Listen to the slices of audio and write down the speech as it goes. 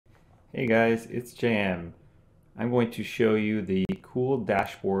Hey guys, it's JM. I'm going to show you the cool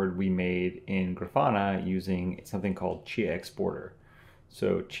dashboard we made in Grafana using something called chia-exporter.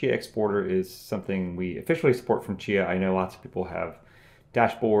 So chia-exporter is something we officially support from Chia. I know lots of people have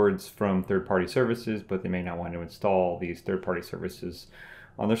dashboards from third-party services, but they may not want to install these third-party services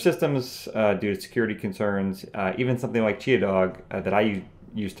on their systems due to security concerns. Even something like ChiaDog that I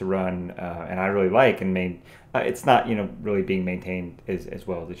used to run and I really like and it's not really being maintained as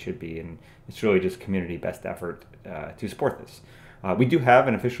well as it should be, and it's really just community best effort to support this. We do have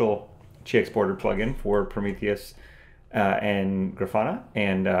an official chia-exporter plugin for Prometheus and Grafana,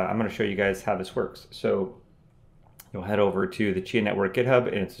 and I'm going to show you guys how this works. So you'll head over to the Chia Network GitHub,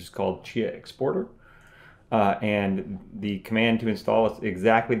 and it's just called chia-exporter. And the command to install is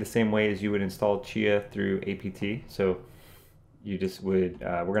exactly the same way as you would install Chia through apt. So you just would,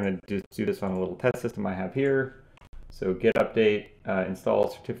 we're going to just do this on a little test system I have here. So git update,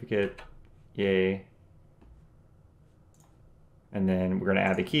 install certificate, yay. And then we're going to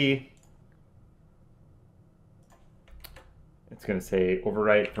add the key. It's going to say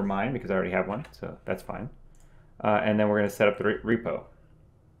overwrite for mine because I already have one, so that's fine. And then we're going to set up the repo.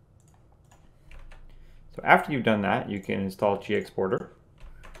 So after you've done that, you can install chia-exporter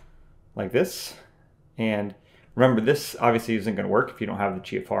like this. And remember, this obviously isn't going to work if you don't have the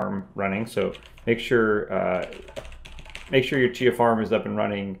Chia farm running. So make sure your Chia farm is up and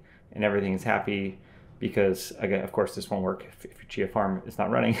running and everything is happy, because again, of course, this won't work if your Chia farm is not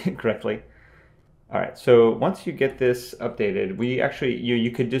running correctly. All right. So once you get this updated, we actually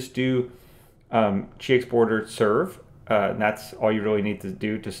you could just do chia-exporter serve, and that's all you really need to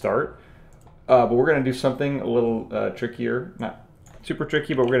do to start. But we're going to do something a little trickier, not super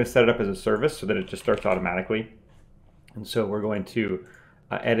tricky, but we're going to set it up as a service so that it just starts automatically. And so we're going to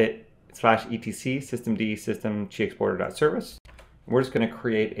edit /etc systemd system chia-exporter.service. We're just going to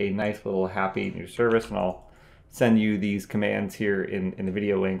create a nice little happy new service, and I'll send you these commands here in the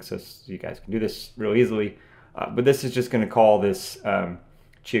video link so you guys can do this real easily. But this is just going to call this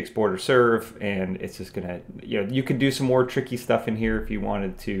chia-exporter serve, and it's just going to, you could do some more tricky stuff in here if you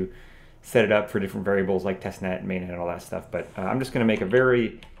wanted to set it up for different variables like testnet, mainnet, and all that stuff. But I'm just going to make a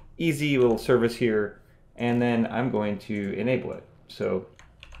very easy little service here, and then I'm going to enable it. So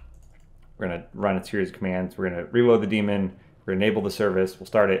we're going to run a series of commands. We're going to reload the daemon, we're going to enable the service, we'll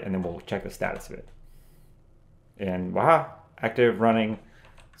start it, and then we'll check the status of it. And voila, active, running.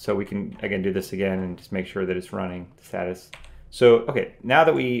 So we can, again, do this again and just make sure that it's running, the status. So, okay, now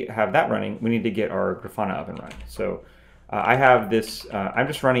that we have that running, we need to get our Grafana up and running. So I have this, I'm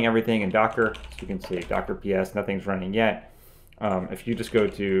just running everything in Docker. So you can say Docker PS, nothing's running yet. If you just go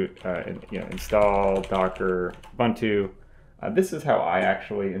to install Docker Ubuntu, this is how I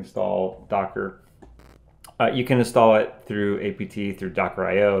actually install Docker. You can install it through apt, through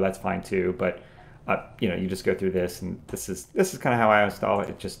Docker.io, that's fine too, but you just go through this, and this is kind of how I install it.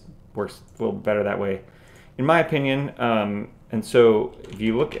 It just works a little better that way, in my opinion. And so if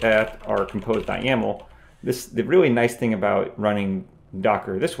you look at our compose.yaml, the really nice thing about running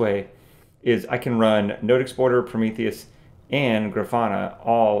Docker this way is I can run node exporter, Prometheus, and Grafana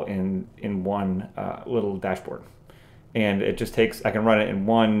all in one little dashboard. And it just takes, I can run it in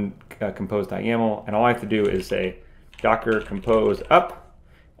one compose.yaml, and all I have to do is say docker compose up,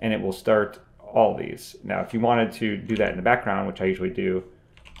 and it will start all these. Now, if you wanted to do that in the background, which I usually do,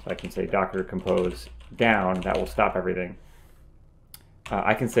 so I can say docker compose down, that will stop everything.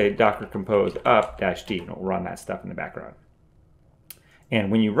 I can say docker compose up -d, and it will run that stuff in the background.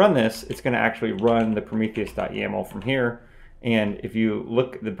 And when you run this, it's going to actually run the prometheus.yaml from here. And if you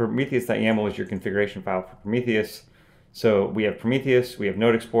look, the prometheus.yaml is your configuration file for Prometheus. So we have Prometheus, we have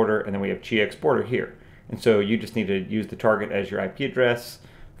node exporter, and then we have chia-exporter here. And so you just need to use the target as your IP address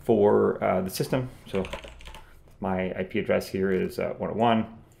for the system. So my IP address here is 101.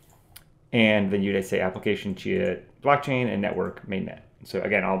 And then you'd say application chia blockchain and network mainnet. So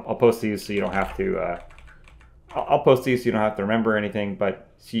again, I'll post these so you don't have to. I'll post these so you don't have to remember anything. But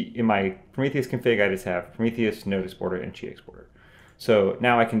see, in my Prometheus config, I just have Prometheus, node exporter, and chia-exporter. So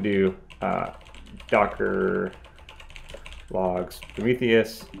now I can do docker logs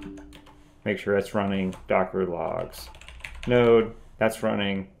Prometheus, make sure that's running. Docker logs node, that's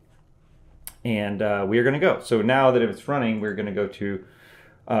running, and we are going to go. So now that if it's running, we're going to go to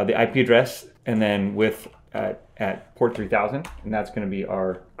the IP address, and then with at port 3000, and that's going to be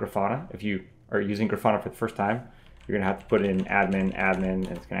our Grafana. If you are using Grafana for the first time, you're going to have to put in admin, and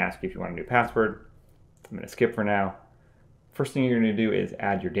it's going to ask you if you want a new password. I'm going to skip for now. First thing you're going to do is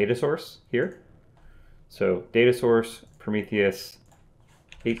add your data source here. So data source, Prometheus,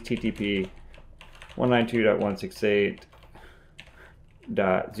 HTTP 192.168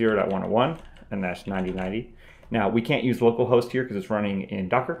 .0.101, and that's 9090. Now, we can't use localhost here because it's running in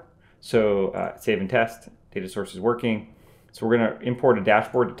Docker. So save and test, data source is working. So we're going to import a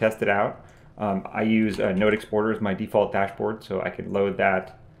dashboard to test it out. I use Node Exporter as my default dashboard, so I could load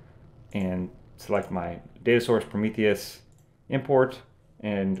that and select my data source, Prometheus, import,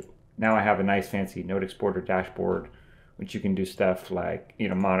 and now I have a nice fancy Node Exporter dashboard, which you can do stuff like,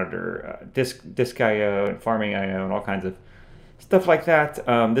 monitor disk I/O and farming I/O and all kinds of stuff like that.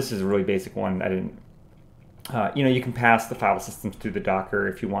 This is a really basic one. I didn't, you can pass the file systems through the Docker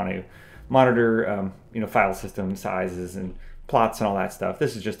if you want to monitor, file system sizes and plots and all that stuff.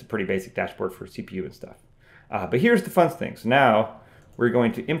 This is just a pretty basic dashboard for CPU and stuff. But here's the fun thing. So now we're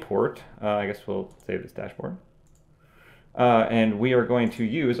going to import, I guess we'll save this dashboard. And we are going to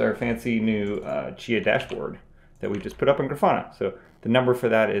use our fancy new Chia dashboard that we just put up in Grafana. So the number for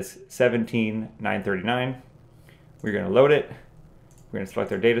that is 17939. We're going to load it. We're going to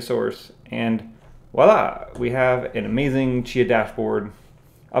select our data source, and voila, we have an amazing Chia dashboard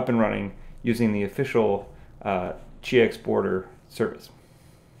up and running using the official chia-exporter service.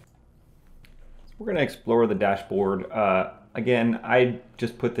 So we're going to explore the dashboard. Again, I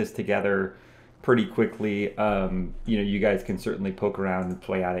just put this together pretty quickly. You guys can certainly poke around and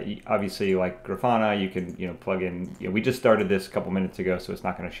play at it. Obviously, like Grafana, you can plug in. We just started this a couple minutes ago, so it's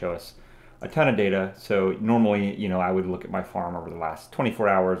not going to show us a ton of data. So normally, I would look at my farm over the last 24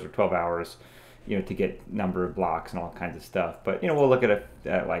 hours or 12 hours, to get number of blocks and all kinds of stuff. But we'll look at it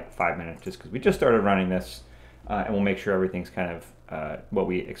at like 5 minutes just because we just started running this, and we'll make sure everything's kind of what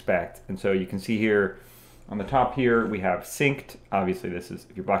we expect. And so you can see here on the top here we have synced. Obviously, this is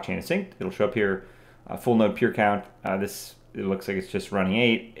if your blockchain is synced, it'll show up here. Full node pure count. It looks like it's just running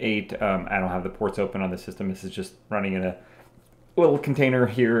 8. I don't have the ports open on the system. This is just running in a little container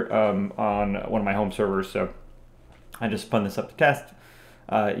here on one of my home servers. So I just spun this up to test.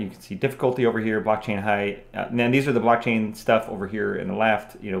 You can see difficulty over here, blockchain height. And then these are the blockchain stuff over here in the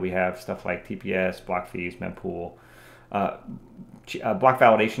left. We have stuff like TPS, block fees, mempool, block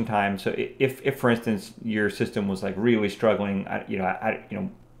validation time. So if for instance your system was like really struggling,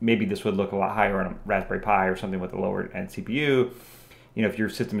 maybe this would look a lot higher on a Raspberry Pi or something with a lower end CPU. If your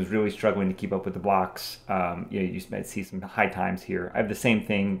system is really struggling to keep up with the blocks, you might see some high times here. I have the same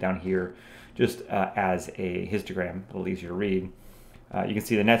thing down here, just as a histogram, a little easier to read. You can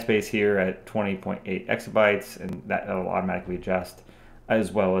see the net space here at 20.8 exabytes, and that'll automatically adjust,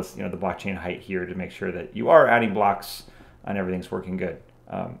 as well as the blockchain height here to make sure that you are adding blocks and everything's working good.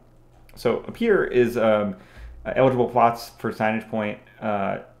 So up here is eligible plots for signage point.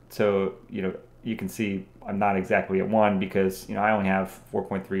 So you can see I'm not exactly at 1 because I only have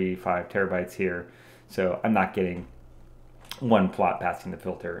 4.35 terabytes here, so I'm not getting 1 plot passing the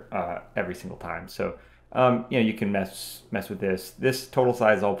filter every single time. So you can mess with this. This total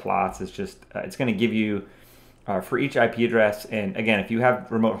size all plots is just it's going to give you for each IP address. And again, if you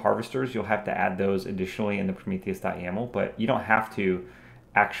have remote harvesters, you'll have to add those additionally in the prometheus.yaml, but you don't have to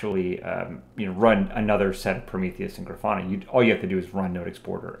actually run another set of Prometheus and Grafana. All you have to do is run Node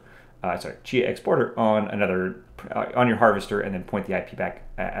Exporter, chia-exporter on on your harvester, and then point the IP back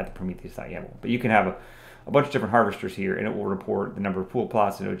at the prometheus.yaml. But you can have a bunch of different harvesters here, and it will report the number of pool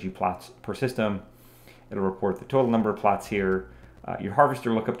plots and OG plots per system. It'll report the total number of plots here. Your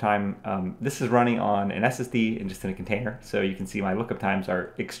harvester lookup time, this is running on an SSD and just in a container. So you can see my lookup times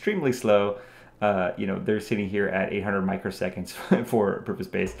are extremely slow. They're sitting here at 800 microseconds for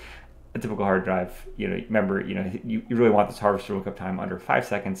purpose-based. A typical hard drive, remember, you really want this harvester lookup time under 5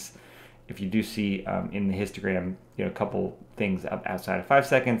 seconds. If you do see in the histogram, a couple things outside of 5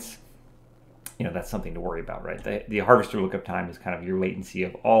 seconds, that's something to worry about, right? The harvester lookup time is kind of your latency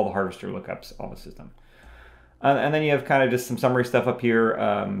of all the harvester lookups on the system. And then you have kind of just some summary stuff up here.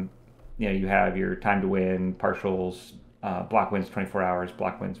 You have your time to win, partials, block wins 24 hours,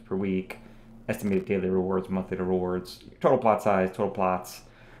 block wins per week, estimated daily rewards, monthly rewards, total plot size, total plots.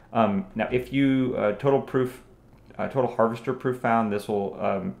 Now, if you total harvester proof found, this will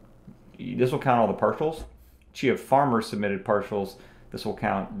count all the partials. Chia farmer submitted partials. This will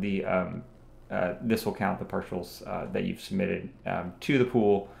count the partials that you've submitted to the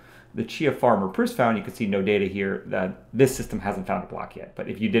pool. The Chia farmer proofs found, you can see no data here. This system hasn't found a block yet, but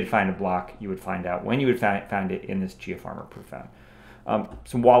if you did find a block, you would find out when you would found it in this Chia farmer proof found.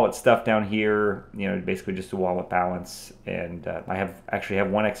 Some wallet stuff down here, basically just a wallet balance, and I actually have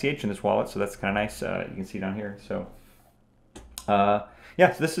 1 XCH in this wallet, so that's kind of nice. You can see down here. So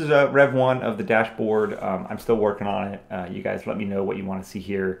yeah, so this is Rev 1 of the dashboard. I'm still working on it. You guys let me know what you want to see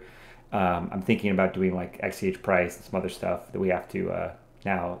here. I'm thinking about doing like XCH price and some other stuff that we have to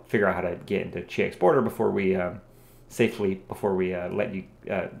now figure out how to get into chia-exporter before we safely before we let you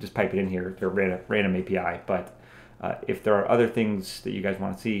just pipe it in here through a random API. But if there are other things that you guys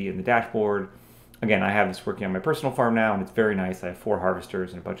want to see in the dashboard, again, I have this working on my personal farm now, and it's very nice. I have 4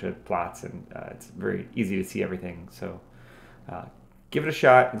 harvesters and a bunch of plots, and it's very easy to see everything. So give it a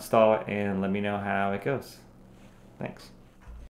shot, install it, and let me know how it goes. Thanks.